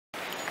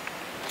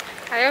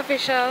Hi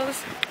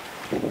officials,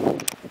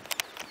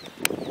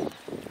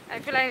 I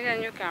feel like a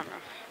new camera.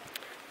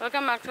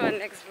 Welcome back to our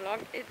next vlog.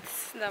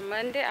 It's the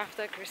Monday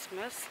after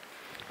Christmas.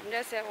 I'm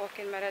just here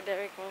walking by the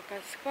Derek Walker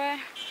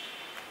Square,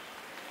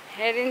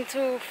 heading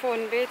to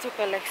Phone Bay to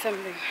collect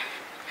something.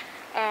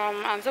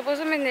 I'm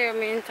supposed to be near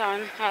main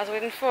town. I was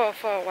waiting for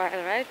a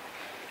while, right?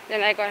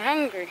 Then I got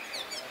hungry.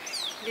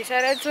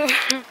 Decided to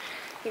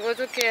go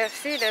to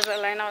KFC. There's a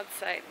line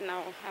outside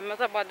now. I'm not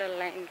about the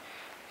line.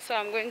 So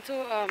I'm going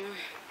to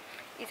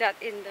eat at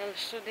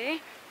Indulge today.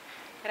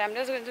 But I'm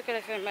just going to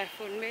collect my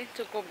phone Bay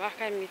to go back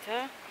and meet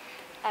her.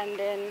 And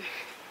then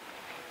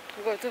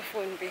go to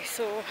Phone Bay.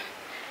 So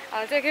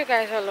I'll take you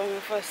guys along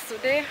with us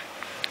today.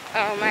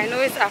 I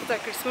know it's after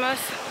Christmas,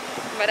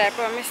 but I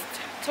promised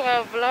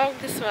 12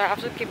 vlogs, so I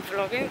have to keep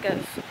vlogging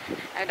because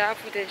I don't have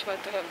footage for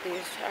 12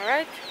 days.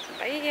 Alright,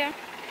 bye.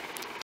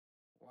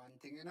 One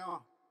thing you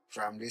know,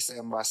 from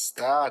December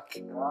start.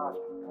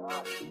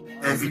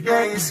 Every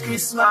day is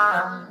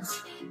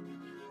Christmas.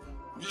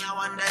 Me, I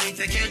wonder if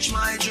you catch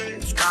my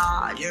drift.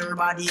 God, your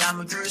body, I'm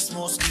a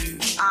Christmas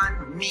dude.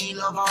 And me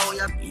love how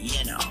you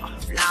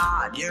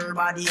Lord, your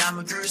body, I'm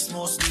a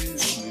Christmas dude.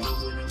 You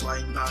love me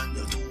wine down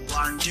the 2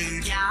 and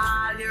 2.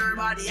 God, your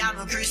body, I'm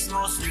a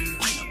Christmas dude.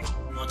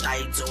 No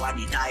tight, so I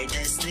the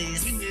tightest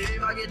list. We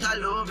never get a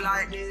love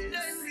like this.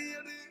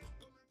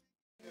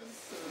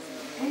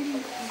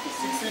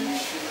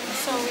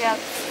 So we had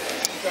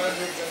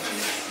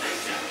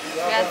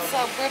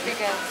Subway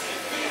because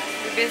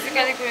we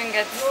basically couldn't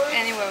get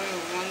anywhere we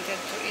wanted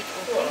to eat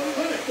open.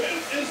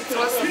 It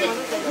was supposed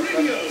to be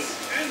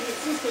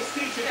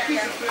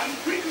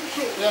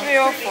 3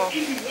 or 4,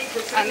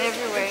 and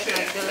everywhere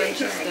like the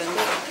lunch is done.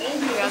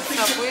 We had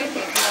Subway,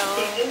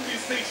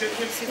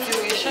 little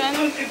situation,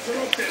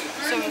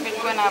 so we could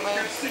go and have a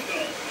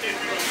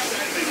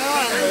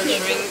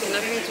drink,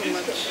 nothing too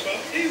much.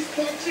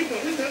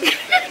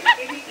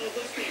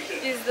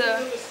 Is the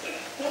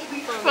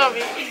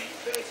probably.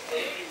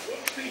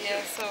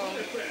 Yeah, so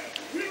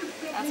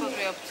that's what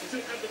we're up to.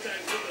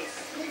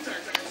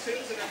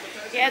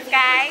 Yes,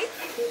 guys.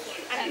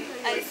 And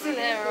I still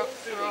have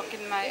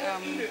rocking my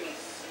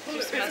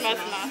Christmas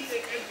mask.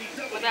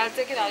 But I'll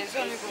take it out. It's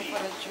only go for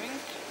the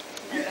drink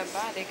in the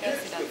bar. They can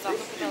see that some of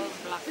it is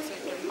black, so it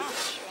will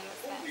match. You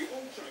understand?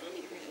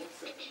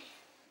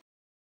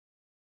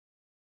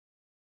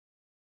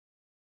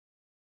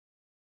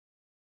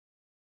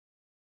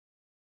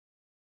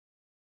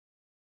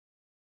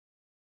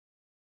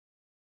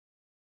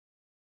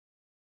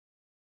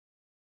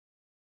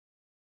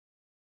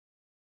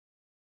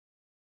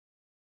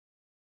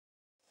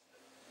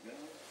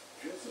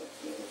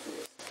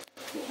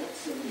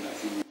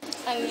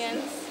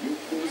 Onions,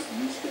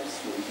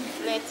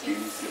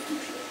 lettuce,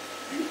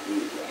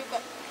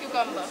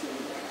 cucumber.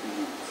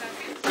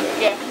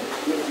 Yeah.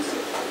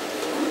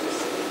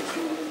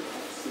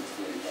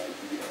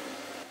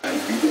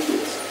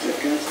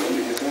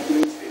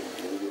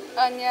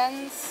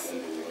 Onions,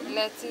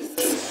 lettuce,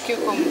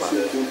 cucumber.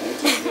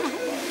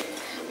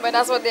 But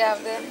that's what they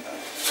have there.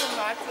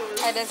 Tomatoes.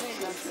 I don't see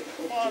that.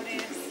 All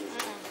these.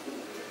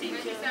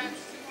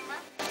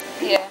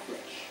 Yeah.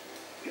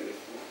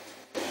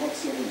 Hot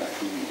 7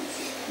 Natural News.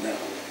 Now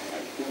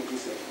at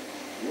 4:07.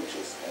 Watch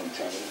us on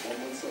channel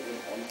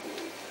 117 on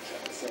Play,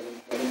 channel 7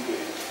 on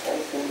Play, or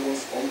follow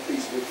us on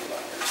Facebook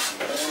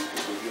Live, and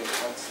with your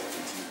Hot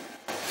 7 TV.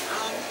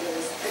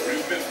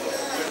 Remember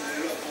when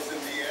the love was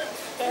in the air?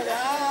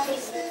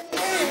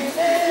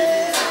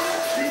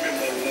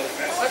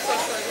 What's up,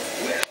 sorry?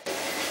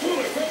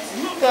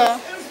 The,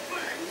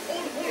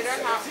 You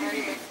don't have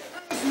any.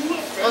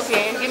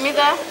 okay, give me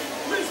the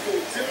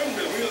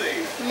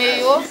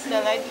mayo,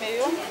 the light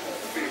mayo,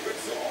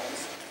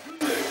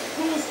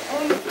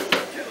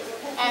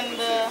 and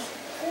the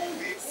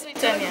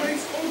sweet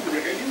onions.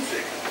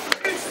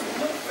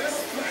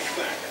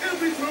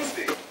 Every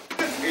Thursday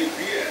at 8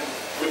 p.m.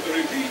 with a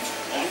repeat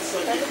on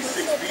Sunday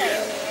 6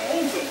 p.m.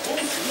 on the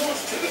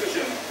post-launch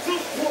television, The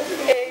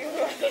Formula.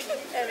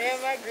 And then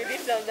my greedy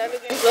self, that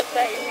looking so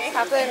tiny.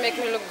 After you make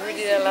me look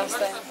greedy the last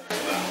time.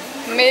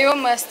 Mayo,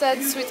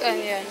 mustard, sweet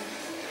onion.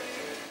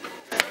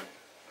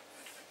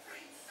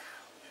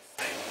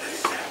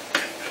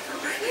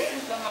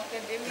 The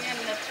macadamia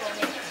nuts for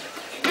me.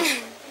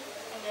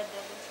 And the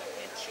double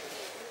chocolate chip.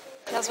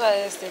 That's what I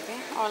was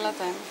taking all the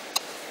time.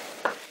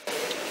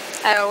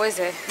 I always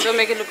say, don't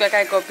make it look like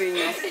I copy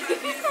you.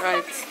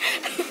 Right.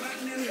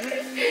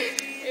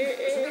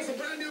 That's a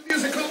brand new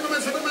music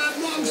compliments of the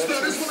man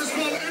Monster. This one is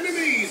called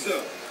Enemies.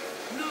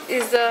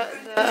 Is the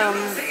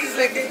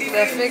fake thing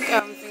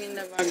in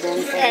the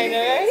background? I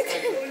know, right?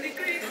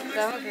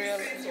 That was real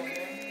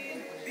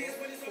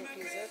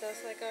cookies.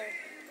 That's like a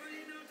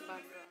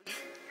background.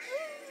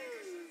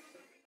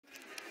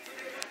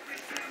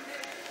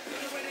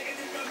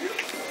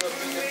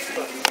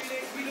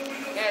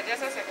 Yeah,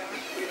 just a second.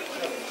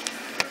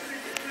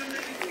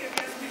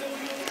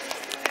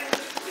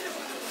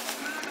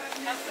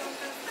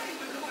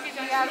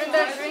 You having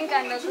the drink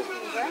and the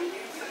cookies, right?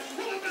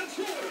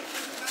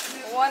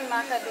 One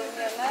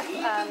macadamia nut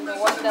and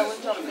one double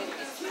chocolate.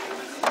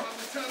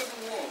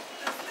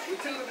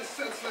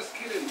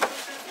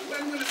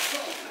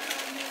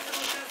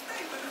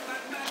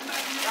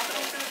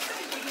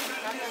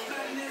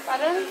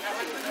 Pardon?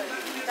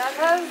 That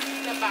was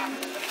The back.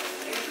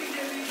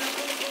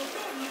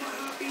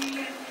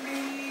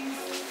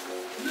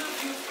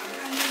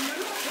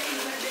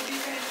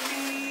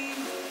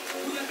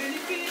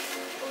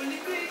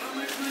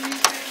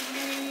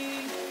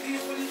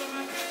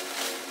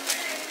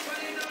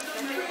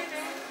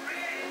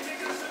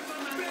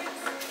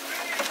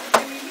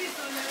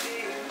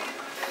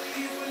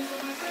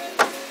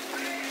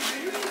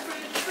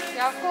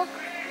 you have cook?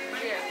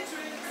 Yeah.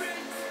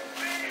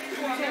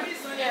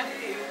 Yeah.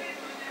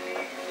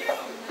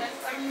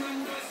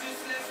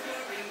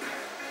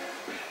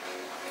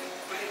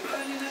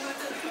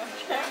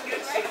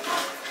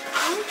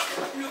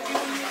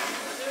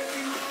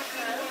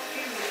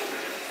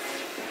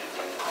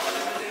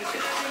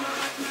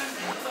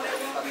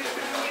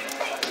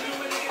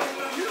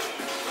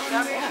 You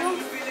have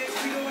tissue?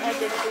 I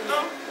didn't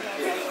know.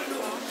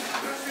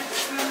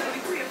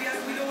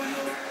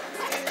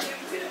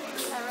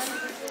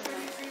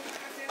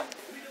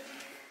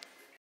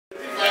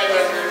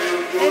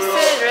 This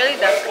is really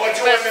dark, but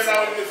we had a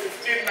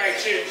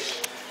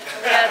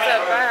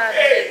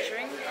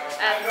drink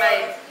and my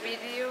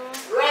video.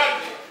 Run!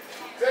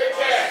 Take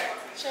care!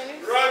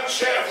 Run,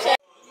 chef!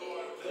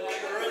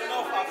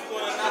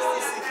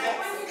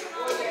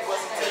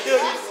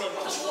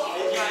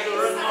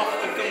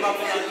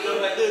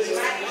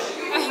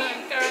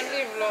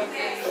 Currently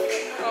vlogging.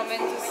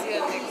 Comment to see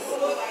you next.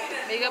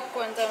 Big up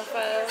Quantum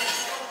Files.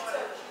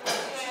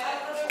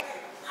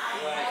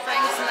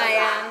 Thanks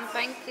Nayan.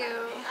 Thank you.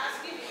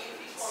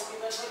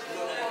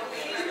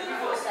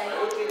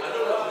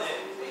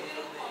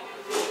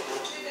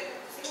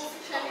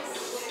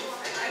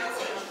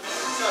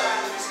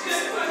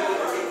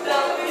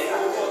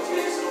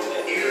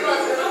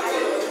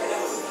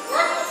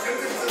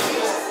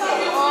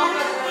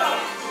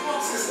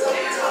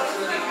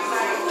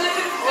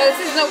 Well, this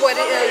is not what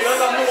it is.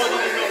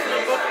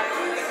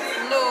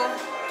 No,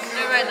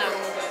 not right now.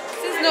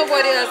 Since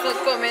nobody else was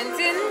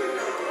commenting,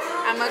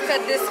 I'm gonna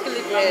cut this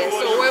clip here.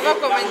 So whoever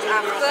comments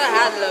after,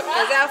 had luck.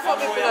 Because there are 4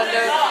 people on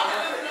there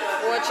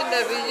watching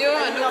the video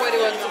and nobody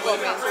wants to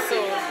comment. So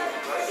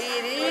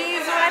it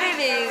is what it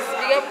is.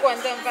 Big up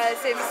Quantum File,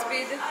 same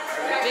speed.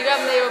 Big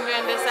up Naomi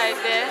on the side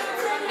there.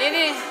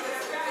 Nini.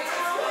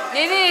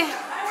 Nini.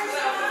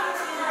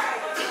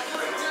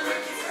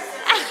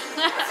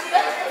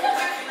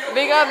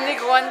 Big up Nick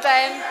one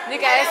time.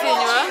 Nick, I seen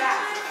you. Huh?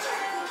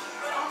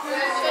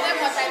 Show them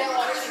what I don't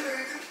watch.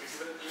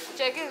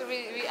 Check it,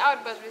 we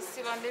out, but we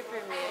still on the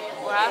premiere.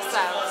 What's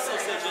up?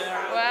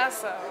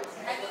 What's up?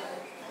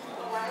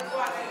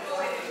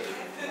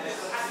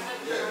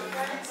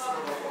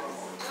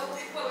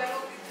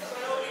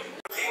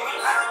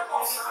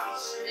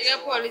 Big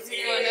up Policy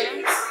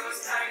Corner.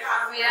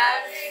 We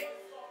have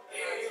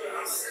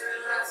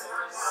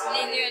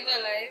Nini on the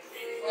live.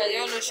 Well, you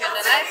all know she's on the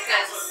live,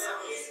 guys.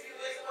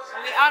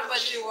 We out, but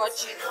we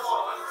watching.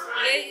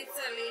 Yeah, it's a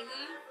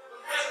lady.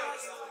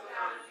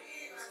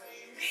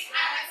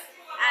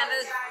 And a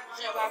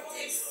job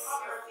artist.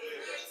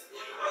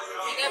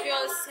 Pick up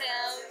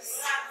yourselves.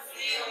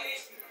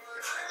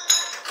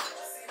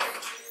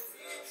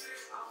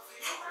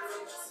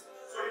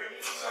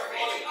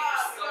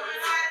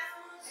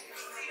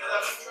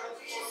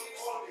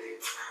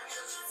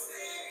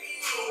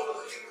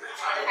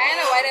 I don't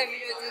know why the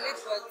video deleted,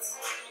 but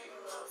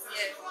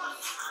yeah.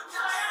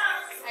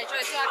 I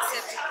tried to accept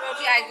it.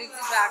 Probably I did it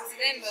by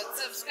accident, but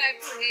subscribe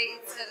to Hey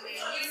It's a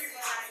Lady.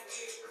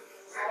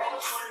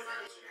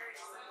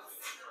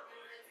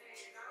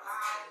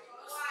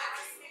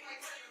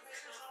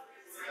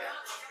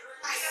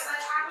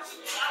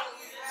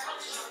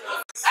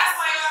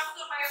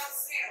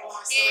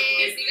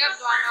 Hey, big up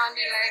Duana on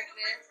the live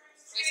there.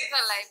 This is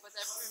a live, but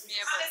a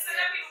premiere, but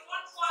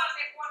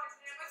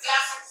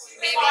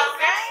baby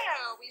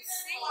girl, we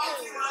see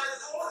you.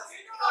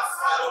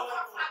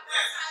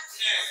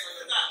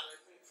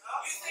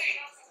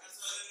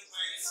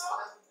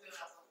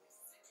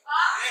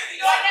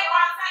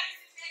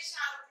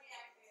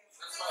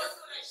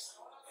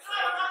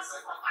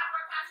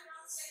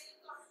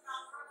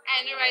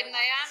 And right now,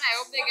 I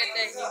hope they get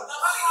their news.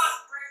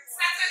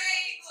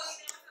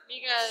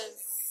 Because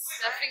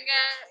the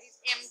finger is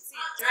empty,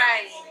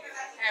 dry.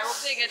 I hope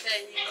they get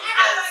their news.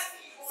 Because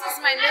since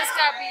my nails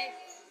can be,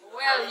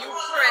 well, you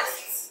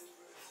pressed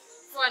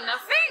for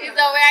nothing. Is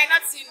the way I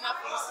not seen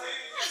nothing.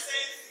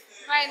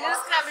 My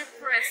nails can be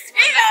pressed for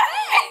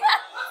nothing.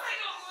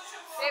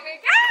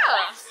 Baby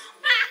girl.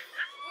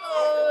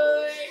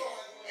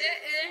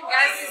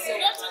 Guys, is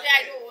You know today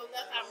I don't hold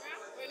the camera.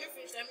 When you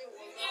finish, let me hold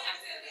the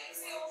camera.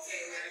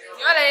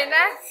 you're in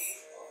that?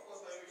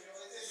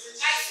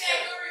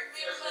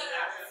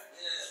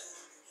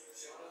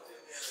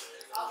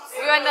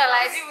 We're on the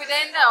light. We're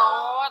in the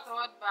hot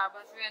bar,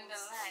 but we're on the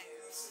light.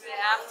 They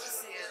have to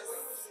see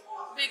us.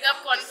 Big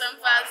up Quantum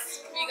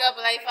Fast. Big up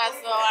Life as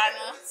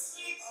Joanna.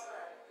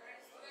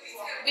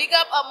 Big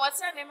up,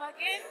 what's her name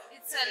again?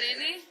 It's a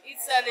lady.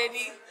 It's a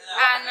lady.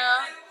 And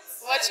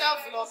watch your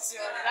vlogs,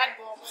 yo. That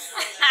bomb.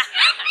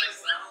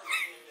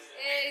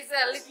 It's a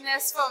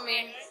litness for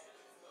me.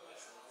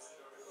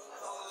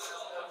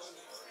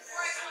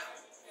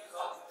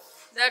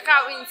 The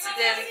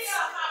coincidence.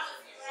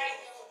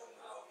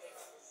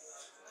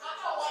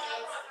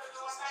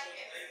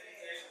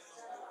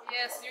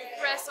 Yes, you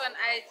press on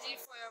IG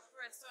for your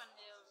press on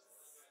nails.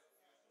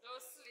 Don't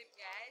sleep,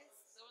 guys.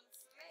 Don't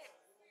sleep.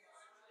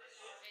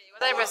 Hey,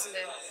 what are you pressing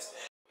there?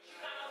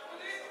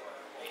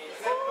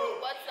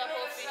 What's up,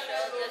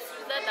 official? This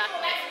is the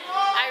darkness.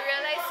 I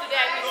realized today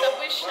I meet up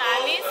with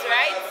Shanice,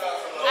 right?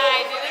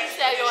 I didn't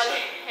tell you all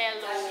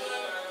hello.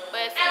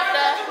 But this is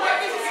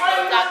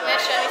the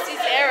darkness. Shanice is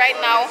here right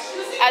now.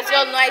 As you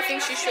all know, I think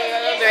she showed you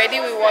all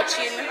already. We're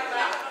watching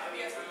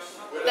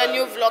the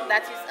new vlog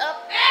that is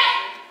up.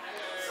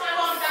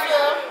 So,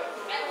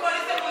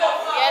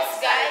 yes,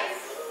 guys.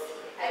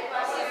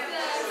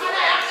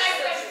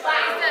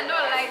 There's no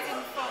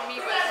lighting for me,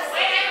 but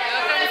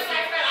you're going to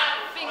see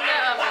finger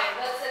of it.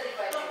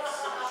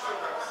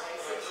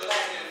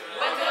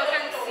 But you're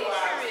going to see,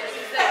 period.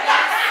 It's a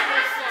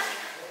very smooth for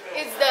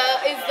me. It's the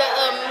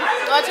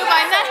what you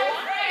find that?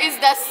 It's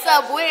the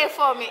subway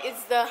for me.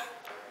 It's the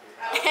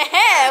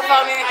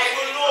for me.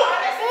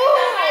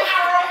 Ooh.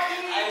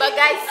 But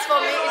guys,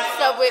 for me it's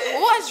subway. Who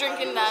was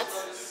drinking that?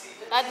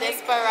 That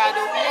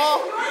Desperado.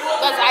 Oh,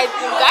 because guys.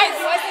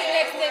 What's his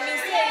next name? He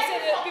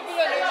said people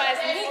don't know him as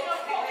Nick.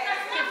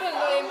 People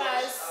know him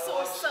as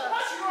Sosa.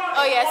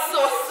 Oh yes,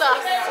 Sosa.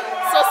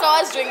 Sosa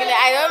was drinking it.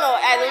 I don't know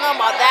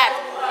about that.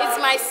 It's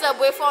my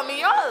subway for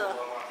me, y'all.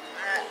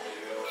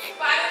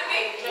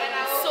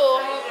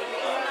 So,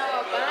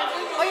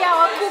 oh yeah,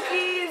 our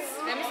cookies.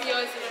 Let me see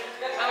yours.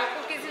 Our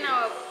cookies in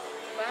our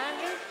bag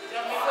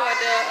for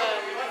the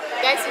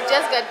Guys, it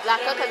just got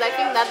blacker because I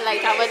think that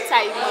like our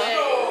timer.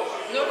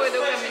 nobody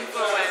will come in for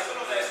a while.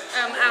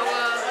 Our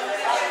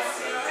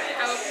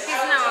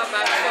cookies in our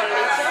bag for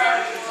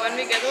later. When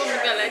we get home, we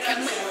get like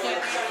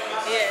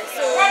yeah.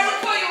 So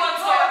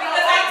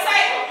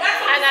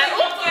And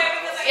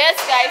yes,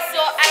 guys.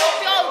 So I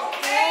hope you all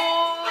good.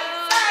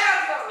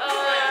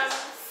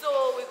 So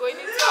we're going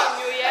into a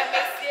new year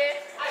next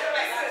year.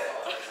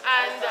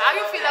 And how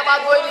you feel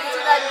about going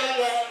into that new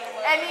year?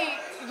 Any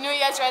New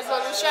Year's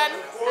resolution?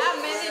 I have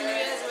many New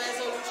Year's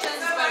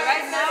resolutions, but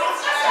right now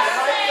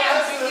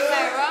I'm drinking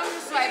my rum,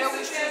 so I don't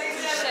wish to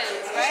share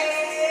it,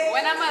 right?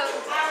 When I'm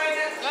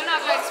gonna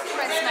have to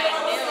express my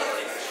nails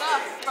and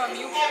stuff from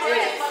you, but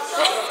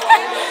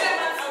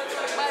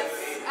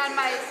and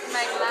my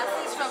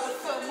glasses from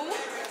Fumu,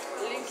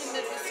 link in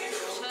the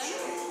description.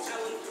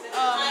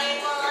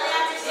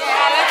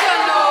 Yeah, I'll let you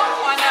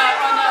know on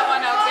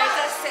a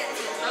better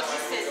setting, not the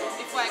setting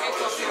before I get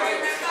copyright.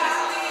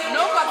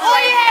 No copyright. Oh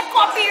yeah,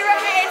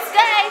 copyrights,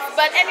 guys.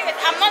 But anyway,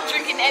 I'm not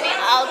drinking any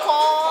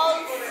alcohol,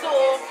 so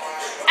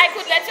I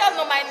could let you all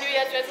know my New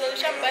Year's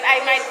resolution, but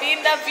I might be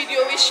in the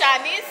video with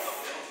Shanice.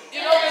 You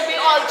know, we'll be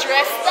all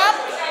dressed up.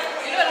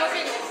 You know,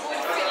 looking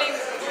good, feeling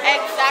good.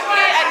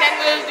 Exactly, and then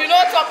we'll, you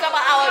know, talk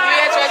about our New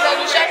Year's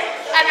resolution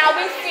and how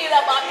we feel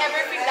about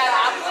everything that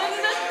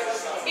happened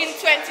in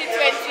 2020.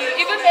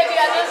 Even maybe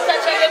a little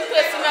touch on the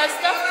personal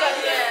stuff, because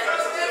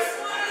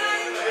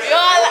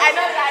y'all, I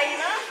know that, you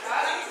know,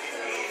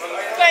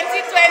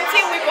 2020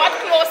 we got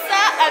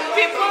closer and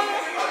people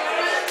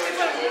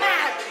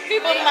mad.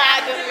 People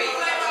mad.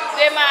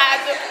 They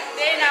mad.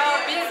 They're in our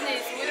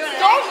business. We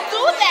don't Don't do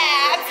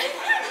that.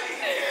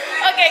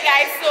 Okay,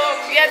 guys. So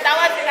yes, that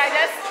was it.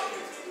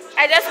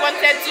 I just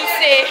wanted to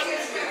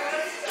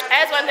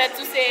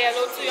say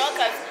hello to y'all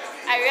because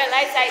I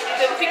realized I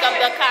didn't pick up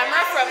the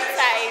camera from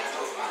side.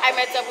 I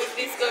met up with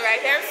this girl right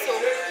here. So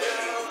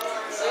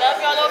love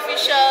y'all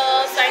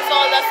officials. Thanks for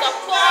all the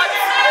support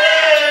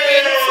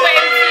in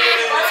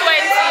 2020.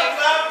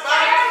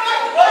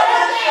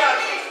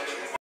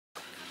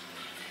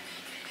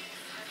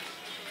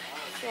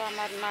 So I'm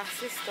at my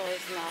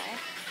sister's now.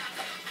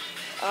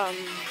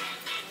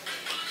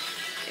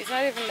 It's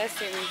not even the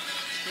same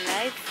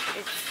night.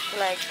 It's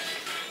like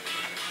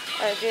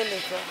a day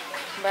later.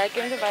 But I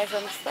came to buy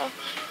some stuff.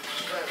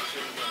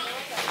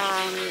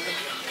 And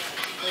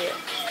yeah,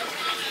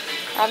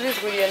 I have this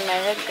video in my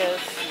head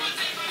because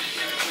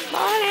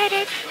I'm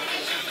headed.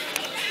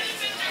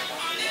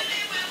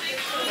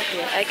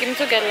 Okay, I came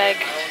to get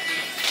like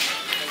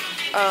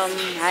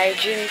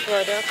hygiene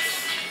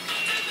products,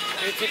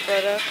 beauty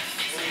products.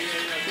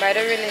 But I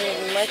don't really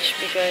need much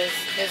because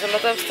there's a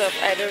lot of stuff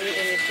I don't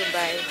really need to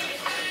buy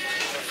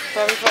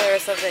probably for the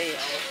rest of the year.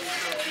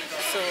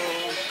 So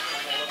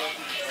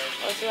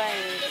what do I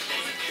need?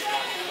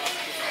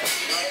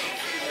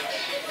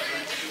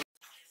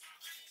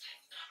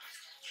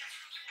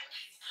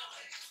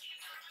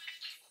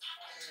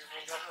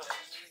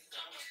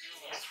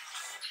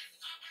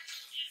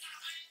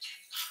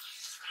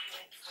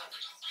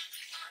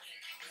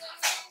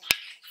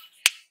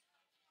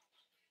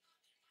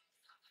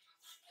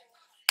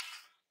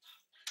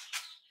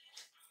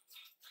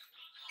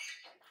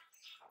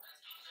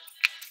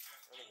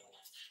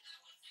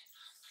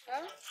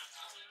 Huh?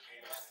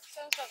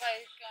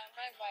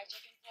 and buy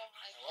chicken for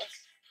like What?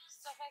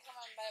 stuff I come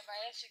and buy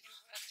chicken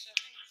for extra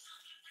things.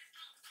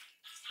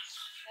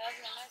 That's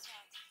a nice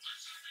one.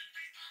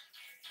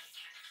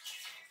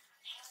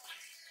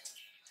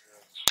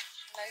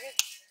 Like it?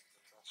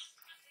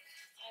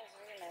 That's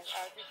really nice.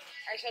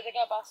 I should take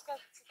a basket.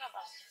 Take a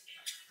basket.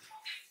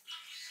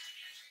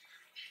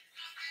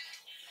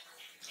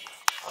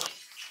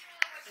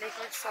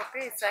 Liquid soap.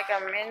 It's like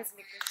a men's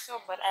liquid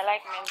soap, but I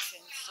like men's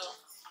scent, so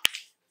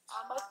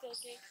I must take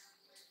it.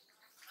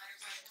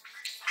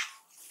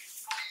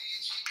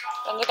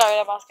 Can you carry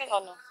the basket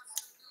or no?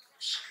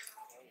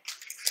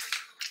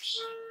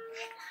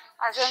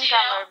 I think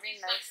camera would be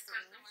nice to me.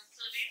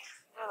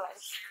 Real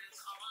nice.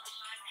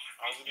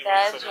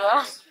 That's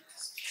well.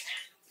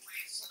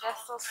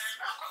 That's so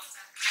sweet.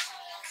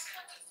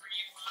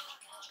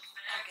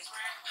 Okay.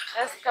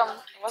 Let's come.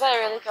 What I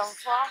really come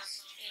for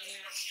is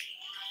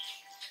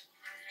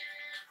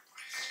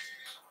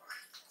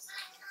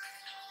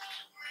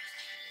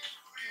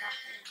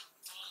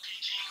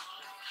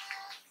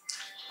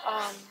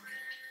nothing.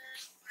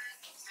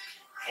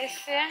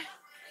 Este,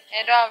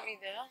 I don't have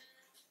either.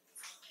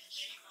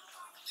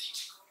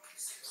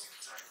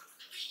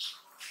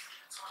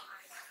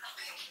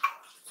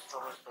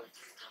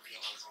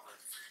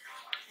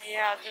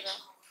 Yeah, I do that.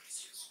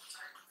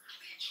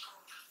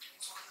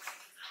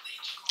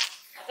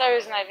 That's the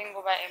reason I didn't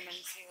go by MNC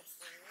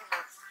yesterday,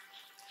 but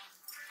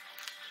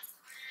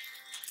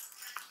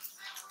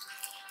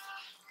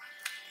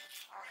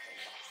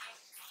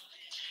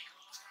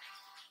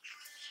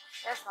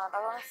that's not. I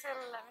want to see.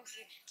 Let me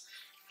see.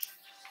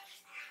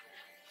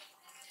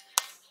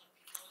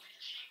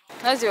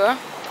 That's you.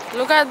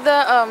 Look at the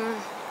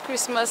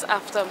Christmas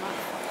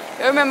aftermath.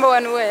 You remember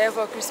when we were here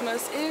for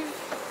Christmas Eve?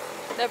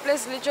 The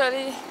place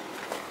literally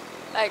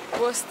like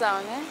ghost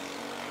town, eh?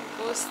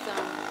 Ghost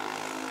town.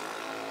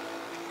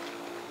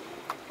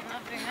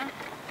 Nothing, huh?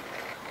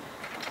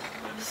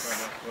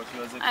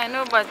 I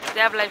know, but they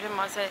have light from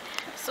outside.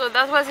 So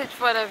that was it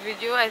for the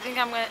video. I think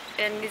I'm gonna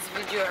end this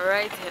video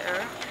right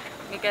here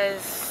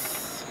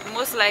because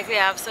most likely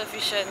I have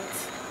sufficient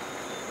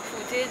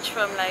footage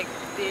from like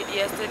the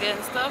yesterday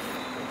and stuff.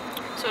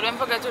 So don't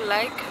forget to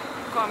like,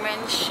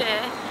 comment,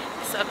 share,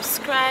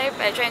 subscribe.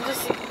 I'm trying to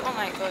see. Oh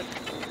my god.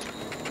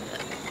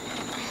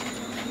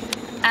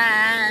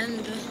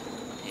 And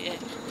yeah,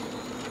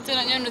 turn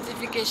on your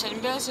notification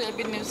bell so you'll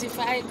be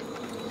notified,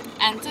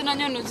 and turn on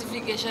your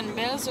notification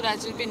bell so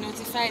that you'll be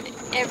notified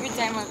every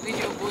time a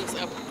video goes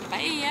up.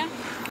 Bye.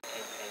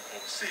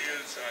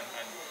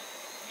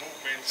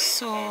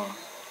 So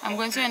I'm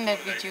going to end the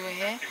video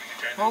here.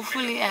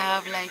 Hopefully I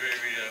have like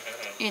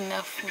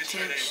enough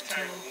footage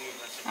to,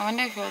 I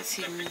wonder if you'll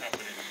see me.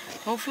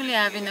 Hopefully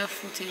I have enough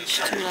footage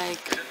to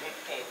like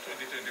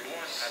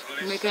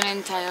make an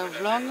entire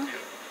vlog.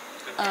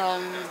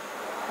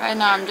 Right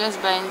now I'm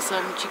just buying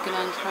some chicken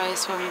and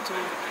fries for me to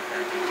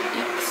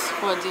eat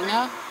for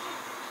dinner.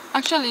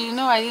 Actually, you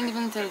know, I didn't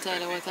even tell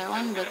Tyler what I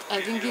want, but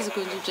I think he's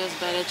going to just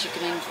buy the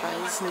chicken and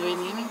fries,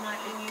 knowing him,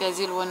 because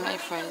he'll want my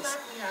fries.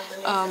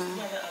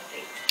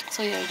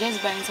 So yeah,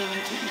 just buying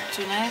something to eat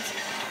tonight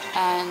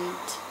and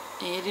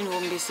heading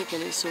home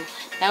basically. So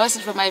that was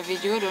it for my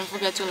video. Don't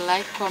forget to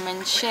like,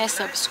 comment, share,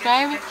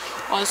 subscribe.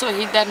 Also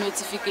hit that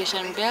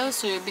notification bell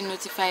so you'll be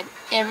notified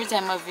every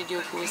time a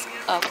video goes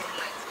up.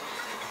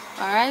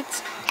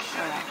 Alright,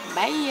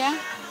 bye.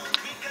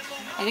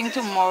 I think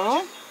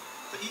tomorrow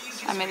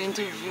I'm heading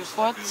to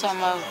Vieux-Fort, so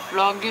I'm a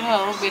vlog, you know,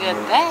 a little bit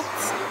of that.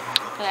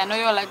 But I know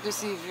you all like to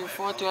see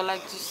Vieux-Fort, you all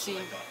like to see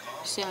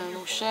St.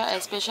 Lucia,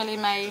 especially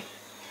my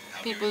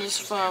people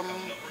from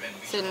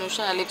St.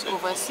 Lucia that lives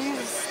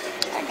overseas.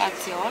 I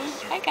got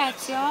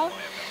y'all.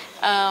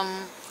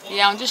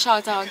 Yeah, I want to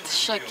shout out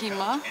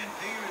Shakima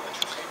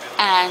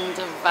and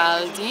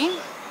Valdi.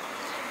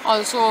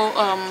 Also,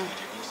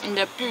 in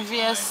the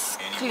previous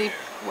clip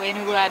when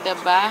we were at the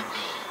bar,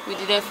 we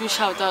did a few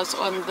shout outs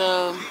on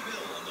the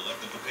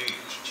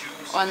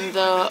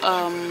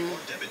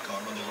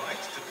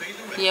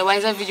yeah, why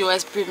the video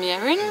was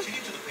premiering.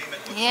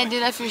 Yeah, I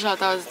did a few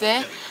shout outs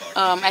there.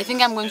 I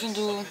think I'm going to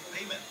do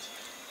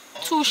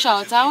 2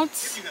 shout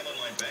outs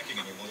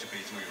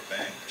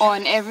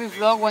on every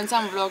vlog. Once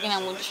I'm vlogging,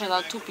 I'm going to shout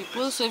out 2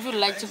 people. So if you'd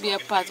like to be a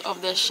part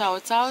of the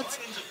shout out,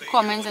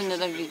 comment under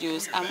the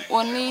videos. I'm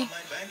only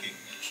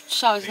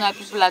shouting at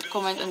people that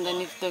comment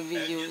underneath the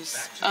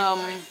videos.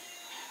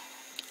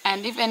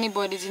 And if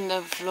anybody's in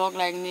the vlog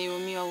like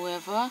Naomi or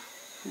whoever,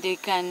 they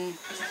can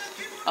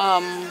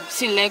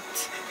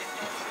select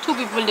 2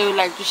 people they would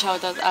like to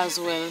shout out as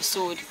well.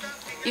 So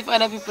if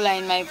other people are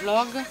in my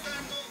vlog,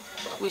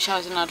 we're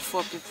shouting out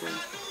 4 people.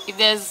 If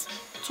there's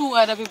 2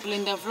 other people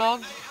in the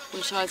vlog,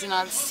 we're shouting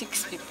out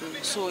 6 people.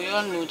 So you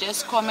all know,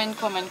 just comment.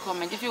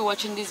 If you're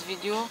watching this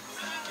video,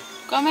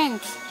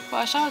 comment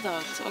for a shout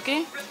out,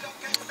 okay?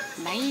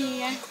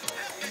 Bye.